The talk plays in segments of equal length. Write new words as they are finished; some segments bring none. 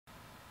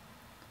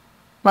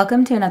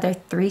Welcome to another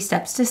 3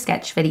 Steps to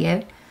Sketch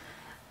video.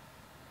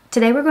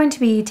 Today we're going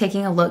to be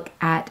taking a look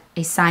at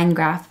a sine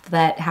graph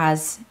that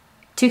has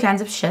two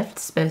kinds of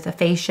shifts, both a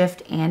phase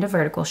shift and a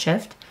vertical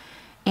shift.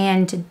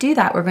 And to do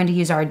that, we're going to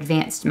use our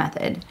advanced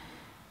method.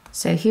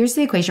 So here's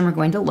the equation we're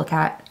going to look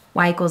at.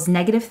 Y equals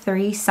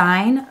 -3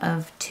 sine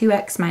of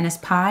 2x minus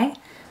pi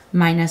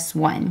minus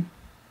 1.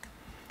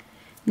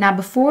 Now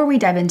before we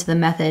dive into the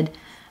method,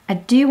 I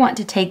do want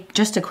to take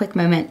just a quick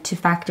moment to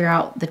factor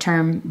out the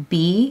term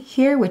b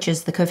here, which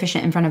is the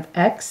coefficient in front of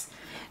x,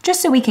 just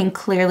so we can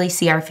clearly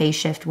see our phase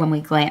shift when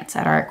we glance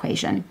at our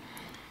equation.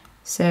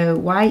 So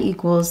y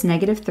equals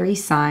 -3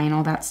 sine,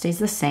 all that stays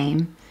the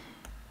same,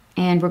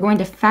 and we're going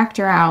to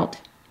factor out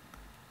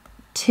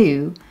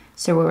 2,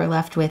 so we're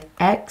left with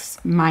x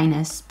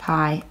minus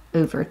pi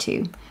over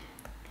 2.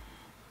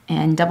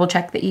 And double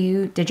check that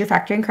you did your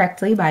factoring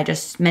correctly by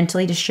just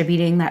mentally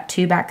distributing that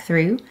 2 back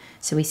through.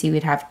 So we see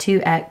we'd have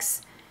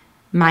 2x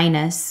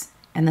minus,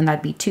 and then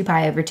that'd be 2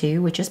 pi over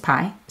 2, which is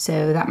pi.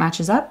 So that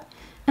matches up.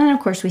 And then of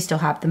course we still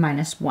have the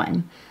minus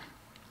 1.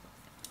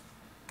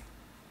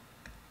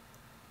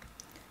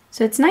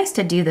 So it's nice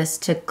to do this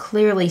to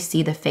clearly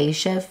see the phase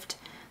shift.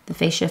 The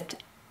phase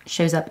shift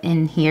shows up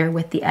in here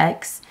with the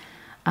x.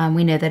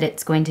 We know that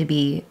it's going to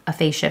be a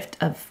phase shift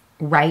of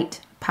right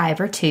pi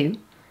over 2.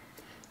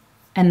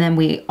 And then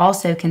we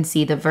also can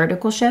see the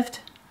vertical shift.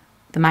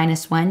 The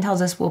minus 1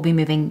 tells us we'll be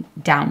moving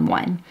down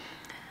 1.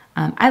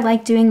 I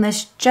like doing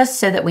this just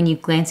so that when you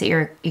glance at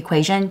your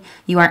equation,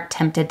 you aren't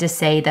tempted to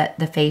say that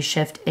the phase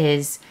shift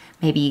is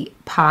maybe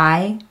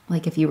pi,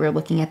 like if you were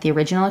looking at the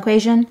original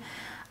equation.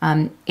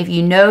 If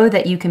you know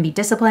that you can be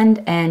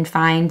disciplined and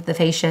find the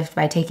phase shift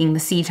by taking the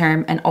c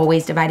term and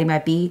always dividing by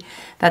b,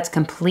 that's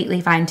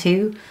completely fine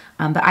too.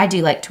 But I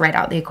do like to write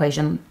out the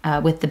equation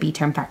with the b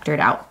term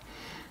factored out.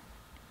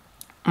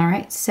 All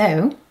right,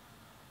 so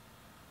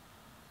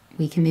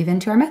we can move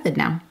into our method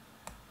now.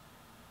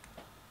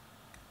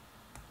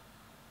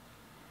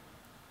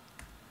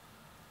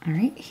 All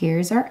right,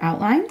 here's our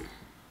outline.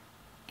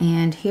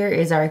 And here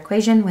is our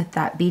equation with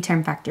that b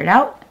term factored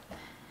out.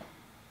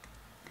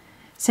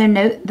 So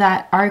note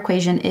that our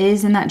equation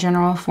is in that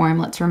general form.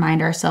 Let's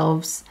remind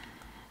ourselves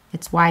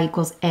it's y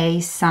equals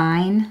a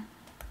sine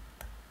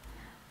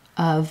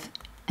of,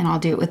 and I'll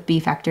do it with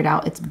b factored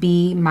out, it's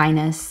b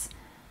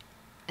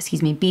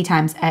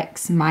times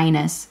x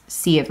minus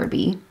c over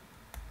b,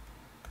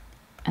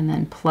 and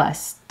then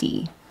plus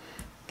d.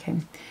 Okay,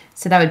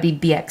 so that would be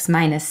bx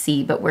minus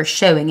c, but we're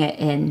showing it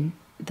in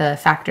the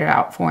factored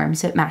out form,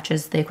 so it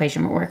matches the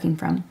equation we're working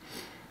from.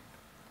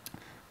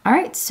 All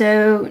right,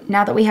 so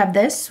now that we have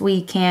this,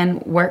 we can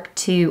work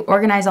to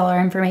organize all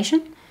our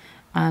information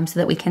so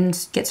that we can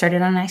get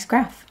started on a nice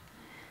graph.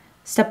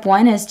 Step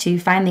 1 is to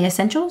find the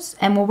essentials,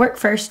 and we'll work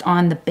first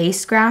on the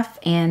base graph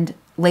and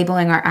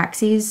labeling our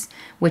axes,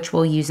 which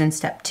we'll use in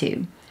step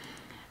 2.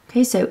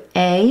 Okay, so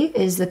a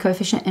is the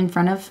coefficient in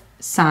front of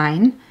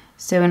sine.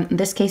 So in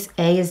this case,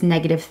 a is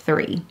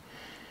 -3.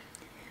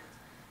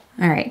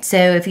 All right, so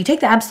if you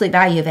take the absolute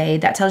value of a,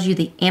 that tells you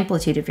the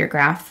amplitude of your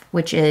graph,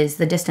 which is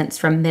the distance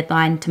from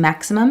midline to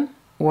maximum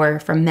or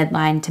from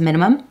midline to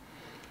minimum.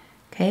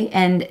 Okay,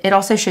 and it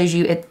also shows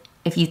you,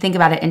 if you think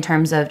about it in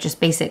terms of just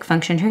basic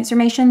function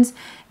transformations,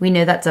 we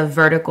know that's a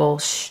vertical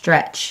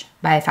stretch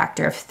by a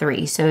factor of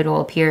 3. So it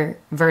will appear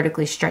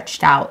vertically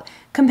stretched out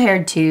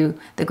compared to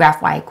the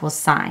graph y equals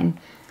sine.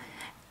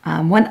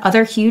 One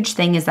other huge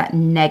thing is that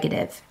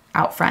negative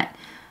out front.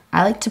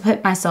 I like to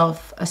put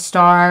myself a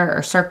star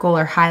or circle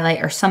or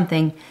highlight or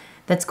something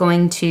that's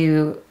going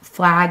to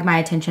flag my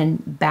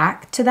attention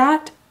back to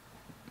that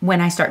when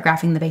I start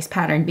graphing the base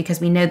pattern, because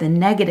we know the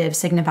negative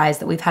signifies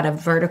that we've had a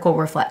vertical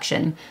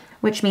reflection,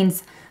 which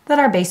means that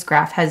our base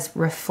graph has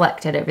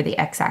reflected over the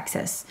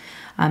x-axis.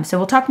 So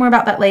we'll talk more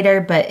about that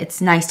later, but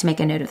it's nice to make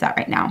a note of that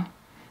right now.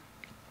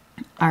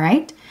 All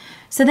right,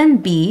 so then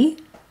b,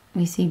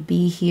 we see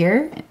b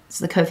here, it's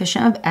the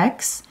coefficient of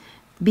x.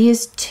 b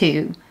is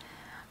 2.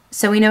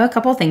 So we know a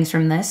couple things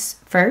from this.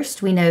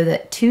 First, we know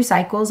that 2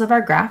 cycles of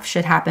our graph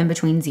should happen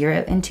between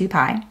 0 and 2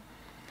 pi.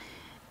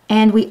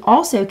 And we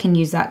also can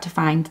use that to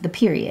find the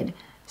period.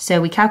 So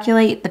we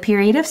calculate the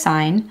period of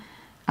sine,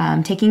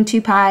 taking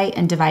 2 pi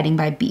and dividing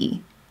by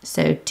b.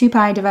 So 2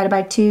 pi divided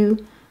by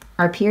 2,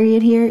 our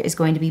period here is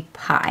going to be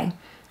pi.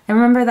 And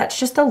remember, that's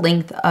just the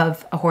length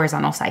of a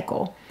horizontal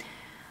cycle.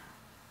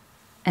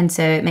 And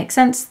so it makes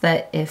sense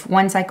that if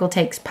one cycle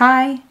takes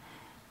pi,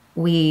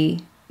 we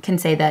can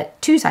say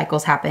that 2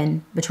 cycles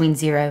happen between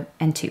 0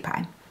 and 2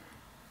 pi.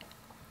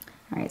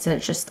 All right, so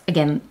it's just,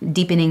 again,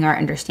 deepening our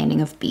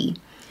understanding of b.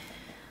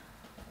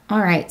 All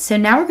right, so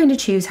now we're going to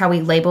choose how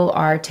we label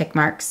our tick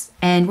marks,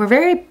 and we're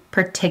very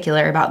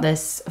particular about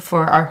this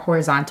for our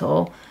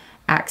horizontal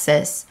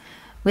axis.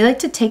 We like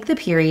to take the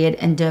period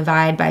and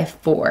divide by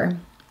 4.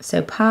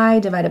 So pi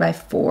divided by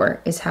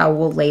 4 is how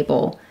we'll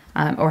label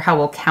or how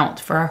we'll count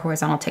for our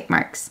horizontal tick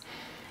marks.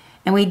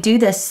 And we do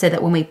this so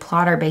that when we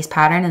plot our base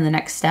pattern in the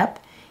next step,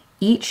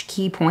 each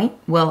key point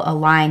will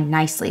align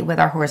nicely with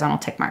our horizontal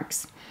tick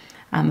marks.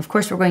 Of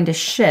course, we're going to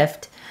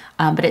shift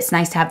but it's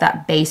nice to have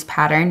that base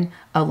pattern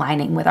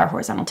aligning with our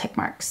horizontal tick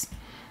marks.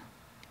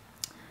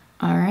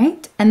 All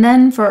right, and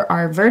then for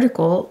our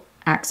vertical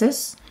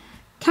axis,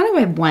 counting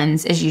by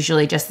ones is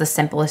usually just the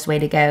simplest way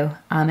to go.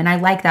 And I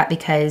like that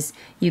because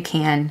you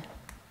can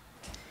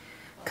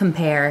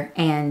compare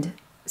and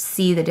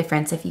see the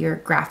difference if you're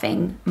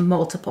graphing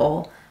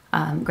multiple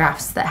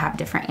graphs that have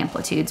different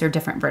amplitudes or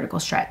different vertical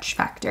stretch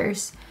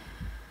factors.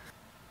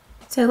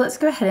 So let's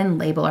go ahead and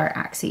label our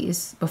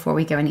axes before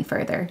we go any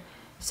further.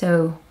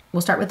 So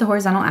we'll start with the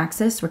horizontal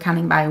axis. We're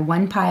counting by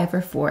 1 pi over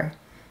 4.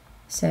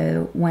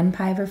 So 1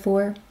 pi over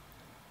 4,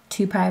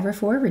 2 pi over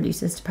 4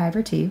 reduces to pi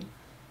over 2,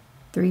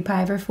 3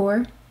 pi over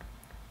 4,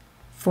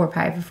 4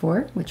 pi over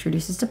 4, which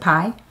reduces to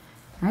pi.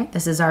 All right,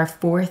 this is our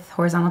fourth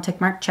horizontal tick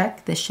mark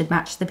check. This should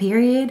match the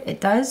period. It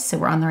does, so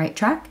we're on the right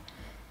track.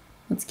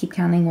 Let's keep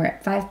counting. We're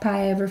at 5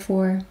 pi over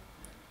 4,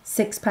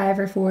 6 pi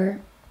over 4,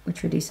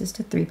 which reduces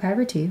to 3 pi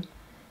over 2,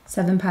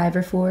 7 pi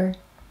over 4,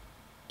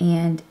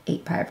 and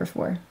 8 pi over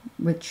 4,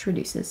 which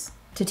reduces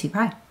to 2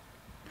 pi.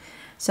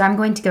 So I'm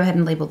going to go ahead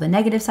and label the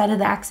negative side of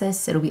the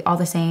axis. It'll be all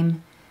the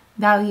same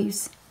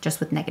values, just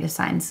with negative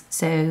signs.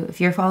 So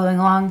if you're following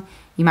along,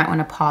 you might want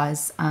to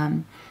pause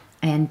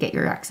and get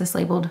your axis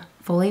labeled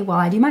fully while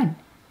I do mine.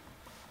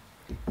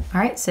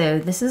 All right, so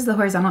this is the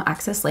horizontal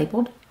axis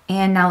labeled,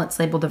 and now let's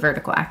label the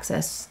vertical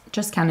axis,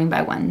 just counting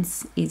by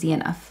ones, easy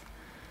enough.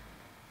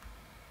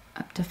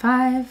 Up to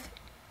 5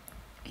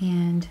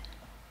 and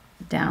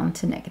down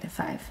to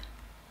 -5.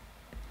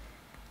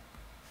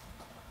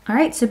 All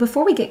right, so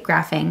before we get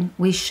graphing,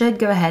 we should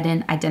go ahead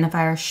and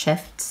identify our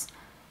shifts.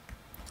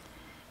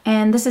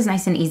 And this is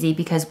nice and easy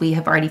because we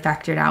have already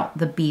factored out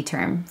the b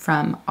term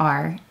from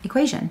our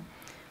equation.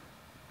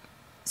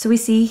 So we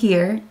see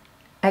here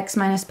x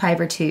minus pi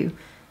over 2.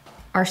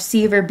 Our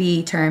c over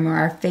b term, or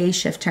our phase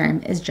shift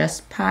term, is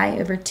just pi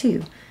over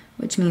 2,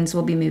 which means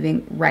we'll be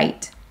moving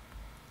right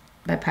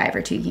by pi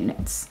over 2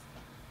 units.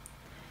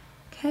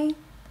 Okay,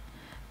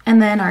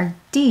 and then our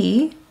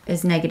d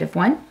is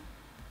 -1,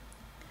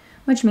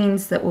 which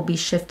means that we'll be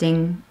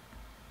shifting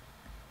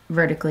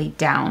vertically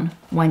down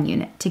 1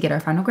 unit to get our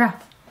final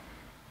graph.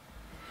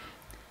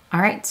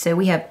 All right, so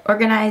we have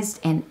organized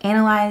and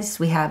analyzed.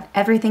 We have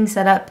everything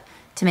set up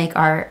to make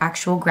our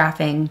actual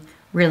graphing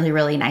really,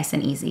 really nice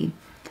and easy.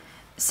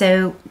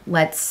 So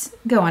let's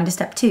go on to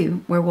step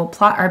 2, where we'll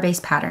plot our base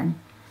pattern.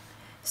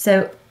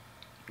 So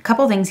a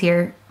couple things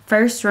here.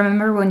 First,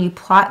 remember when you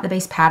plot the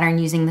base pattern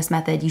using this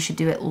method, you should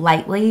do it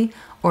lightly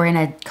or in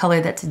a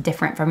color that's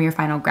different from your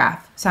final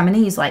graph. So I'm going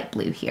to use light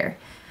blue here.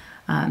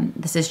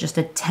 This is just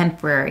a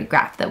temporary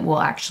graph that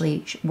we'll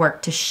actually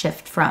work to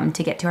shift from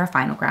to get to our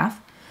final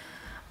graph.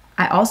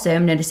 I also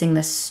am noticing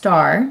this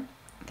star.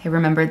 Okay,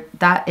 remember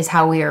that is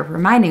how we are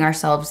reminding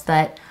ourselves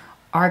that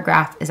our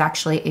graph is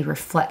actually a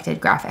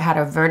reflected graph. It had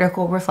a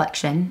vertical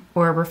reflection,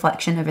 or a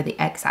reflection over the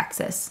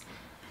x-axis.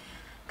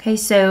 Okay,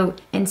 so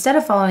instead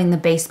of following the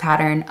base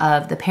pattern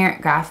of the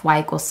parent graph y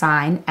equals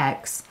sine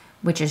x,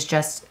 which is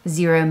just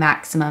 0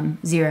 maximum,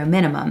 0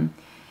 minimum,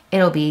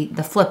 it'll be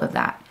the flip of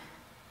that.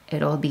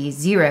 It'll be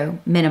 0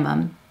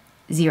 minimum,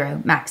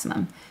 0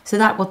 maximum. So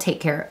that will take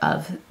care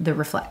of the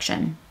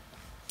reflection.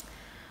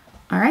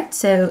 All right,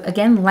 so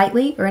again,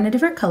 lightly or in a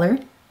different color,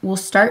 we'll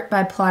start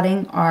by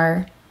plotting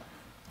our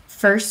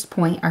first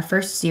point, our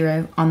first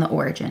 0 on the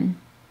origin.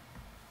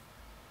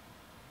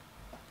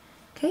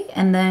 Okay,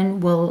 and then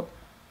we'll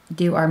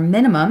do our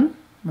minimum.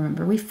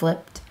 Remember, we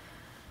flipped.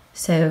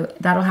 So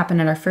that'll happen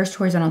at our first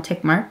horizontal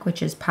tick mark,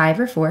 which is pi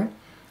over 4.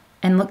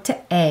 And look to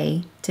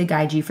A to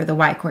guide you for the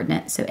y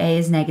coordinate. So A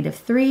is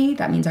 -3.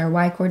 That means our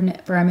y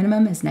coordinate for our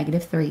minimum is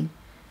 -3.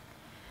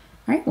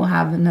 All right, we'll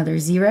have another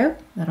 0.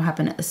 That'll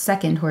happen at the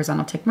second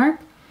horizontal tick mark.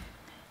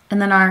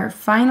 And then our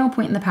final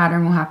point in the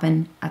pattern will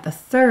happen at the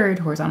third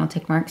horizontal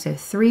tick mark, so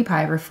 3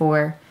 pi over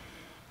 4.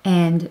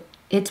 And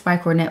its y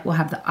coordinate will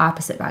have the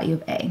opposite value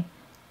of A.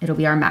 It'll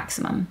be our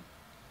maximum.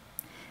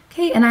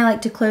 Okay, and I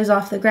like to close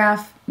off the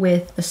graph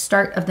with the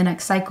start of the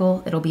next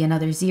cycle. It'll be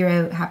another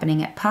 0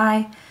 happening at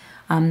pi.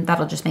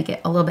 That'll just make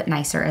it a little bit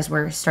nicer as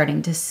we're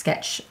starting to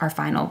sketch our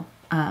final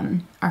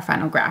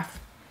graph.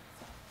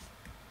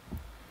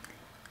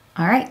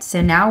 All right,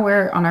 so now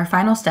we're on our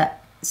final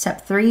step.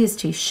 Step 3 is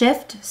to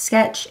shift,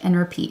 sketch, and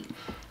repeat.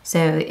 So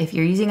if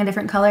you're using a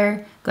different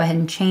color, go ahead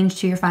and change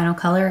to your final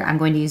color. I'm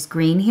going to use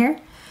green here.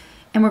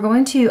 And we're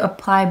going to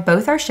apply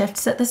both our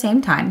shifts at the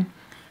same time.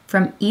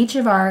 From each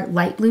of our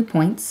light blue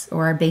points,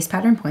 or our base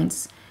pattern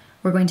points,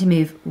 we're going to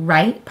move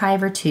right pi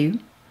over 2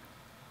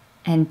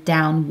 and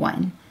down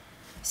 1.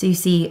 So you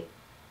see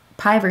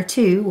pi over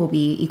 2 will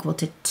be equal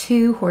to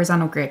 2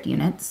 horizontal grid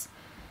units.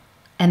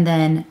 And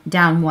then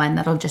down 1,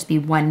 that'll just be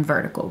 1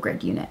 vertical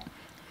grid unit.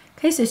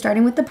 Okay, so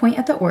starting with the point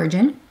at the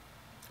origin,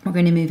 we're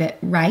going to move it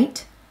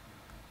right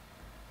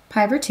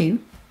pi over 2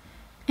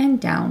 and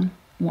down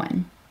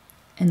 1.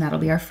 And that'll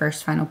be our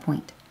first final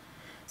point.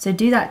 So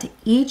do that to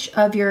each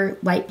of your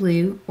light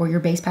blue or your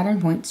base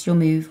pattern points. You'll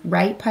move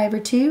right pi over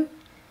 2,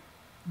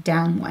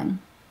 down 1.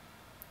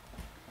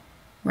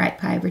 Right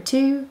pi over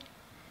 2,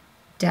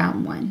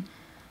 down 1.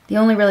 The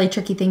only really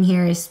tricky thing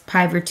here is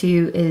pi over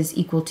 2 is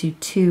equal to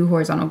 2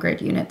 horizontal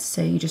grid units.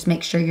 So you just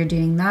make sure you're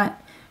doing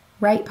that.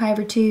 Right pi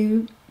over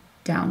 2,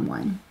 down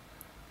 1.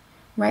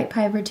 Right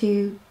pi over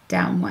 2,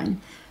 down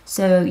 1.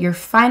 So your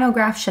final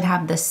graph should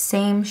have the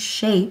same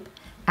shape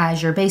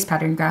as your base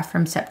pattern graph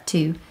from step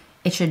 2.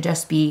 It should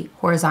just be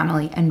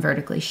horizontally and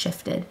vertically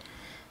shifted.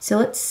 So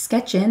let's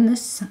sketch in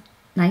this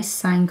nice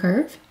sine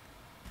curve.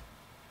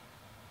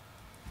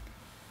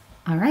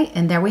 All right,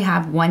 and there we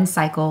have one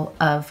cycle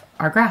of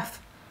our graph.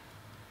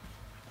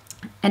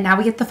 And now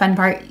we get the fun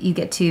part. You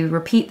get to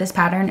repeat this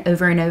pattern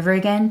over and over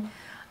again.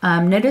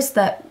 Notice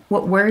that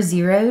what were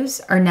zeros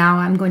are now,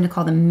 I'm going to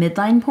call them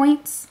midline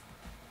points.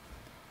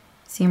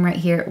 See them right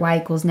here at y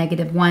equals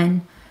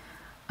 -1.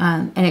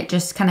 And it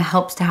just kind of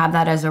helps to have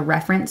that as a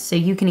reference. So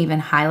you can even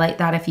highlight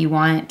that if you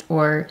want,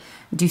 or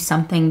do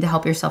something to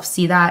help yourself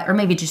see that, or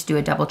maybe just do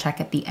a double check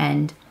at the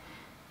end.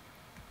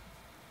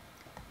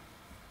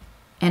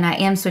 And I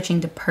am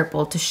switching to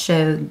purple to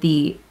show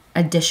the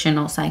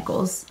additional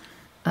cycles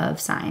of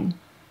sine.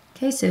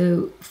 Okay,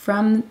 so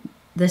from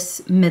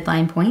this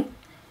midline point,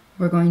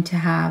 we're going to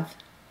have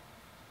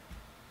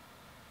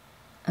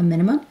a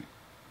minimum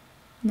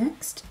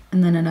next,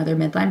 and then another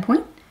midline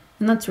point.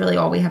 And that's really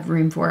all we have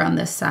room for on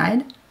this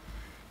side.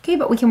 Okay,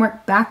 but we can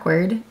work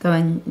backward.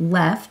 Going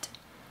left,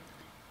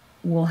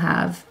 we'll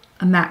have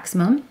a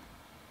maximum,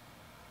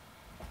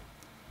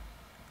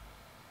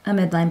 a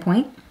midline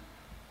point,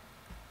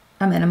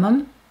 a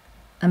minimum,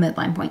 a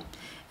midline point.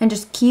 And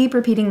just keep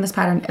repeating this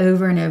pattern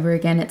over and over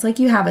again. It's like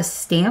you have a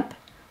stamp,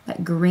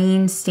 that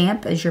green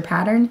stamp is your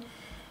pattern,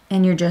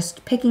 and you're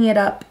just picking it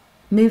up,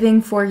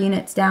 moving 4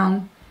 units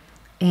down,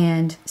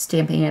 and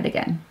stamping it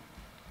again.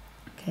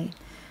 Okay,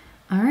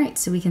 all right,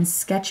 so we can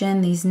sketch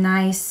in these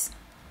nice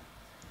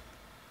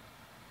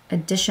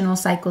additional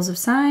cycles of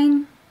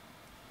sine.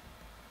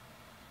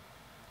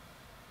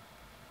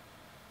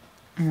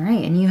 All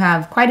right, and you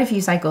have quite a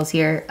few cycles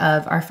here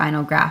of our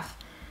final graph.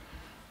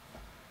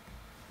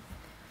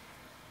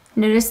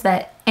 Notice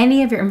that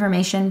any of your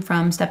information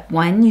from step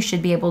 1, you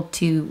should be able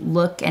to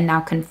look and now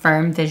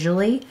confirm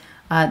visually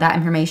that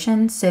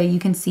information. So you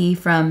can see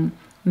from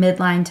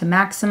midline to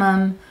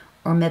maximum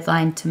or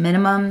midline to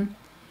minimum,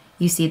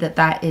 you see that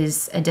that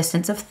is a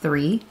distance of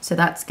 3, so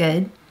that's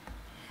good.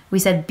 We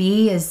said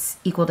b is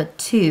equal to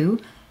 2,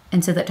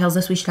 and so that tells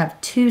us we should have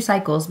 2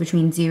 cycles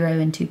between 0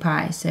 and 2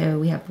 pi. So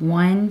we have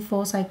 1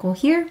 full cycle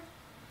here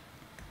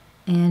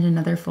and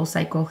another full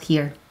cycle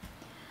here.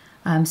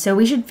 So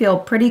we should feel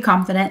pretty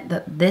confident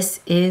that this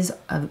is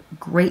a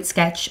great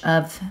sketch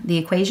of the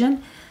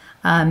equation.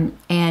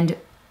 And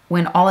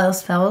when all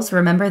else fails,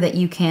 remember that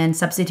you can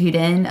substitute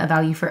in a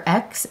value for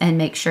x and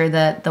make sure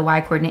that the y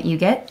coordinate you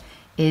get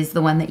is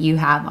the one that you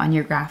have on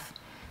your graph.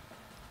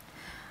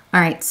 All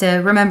right,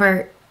 so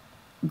remember,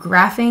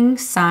 graphing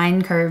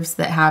sine curves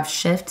that have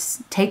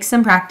shifts takes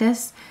some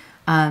practice.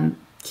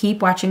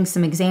 Keep watching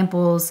some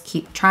examples,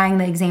 keep trying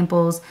the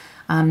examples.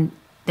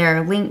 There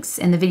are links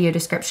in the video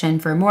description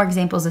for more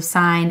examples of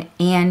sine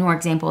and more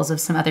examples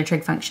of some other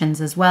trig functions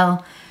as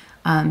well.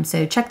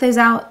 So check those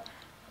out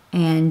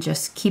and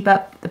just keep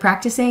up the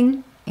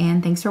practicing,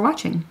 and thanks for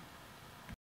watching.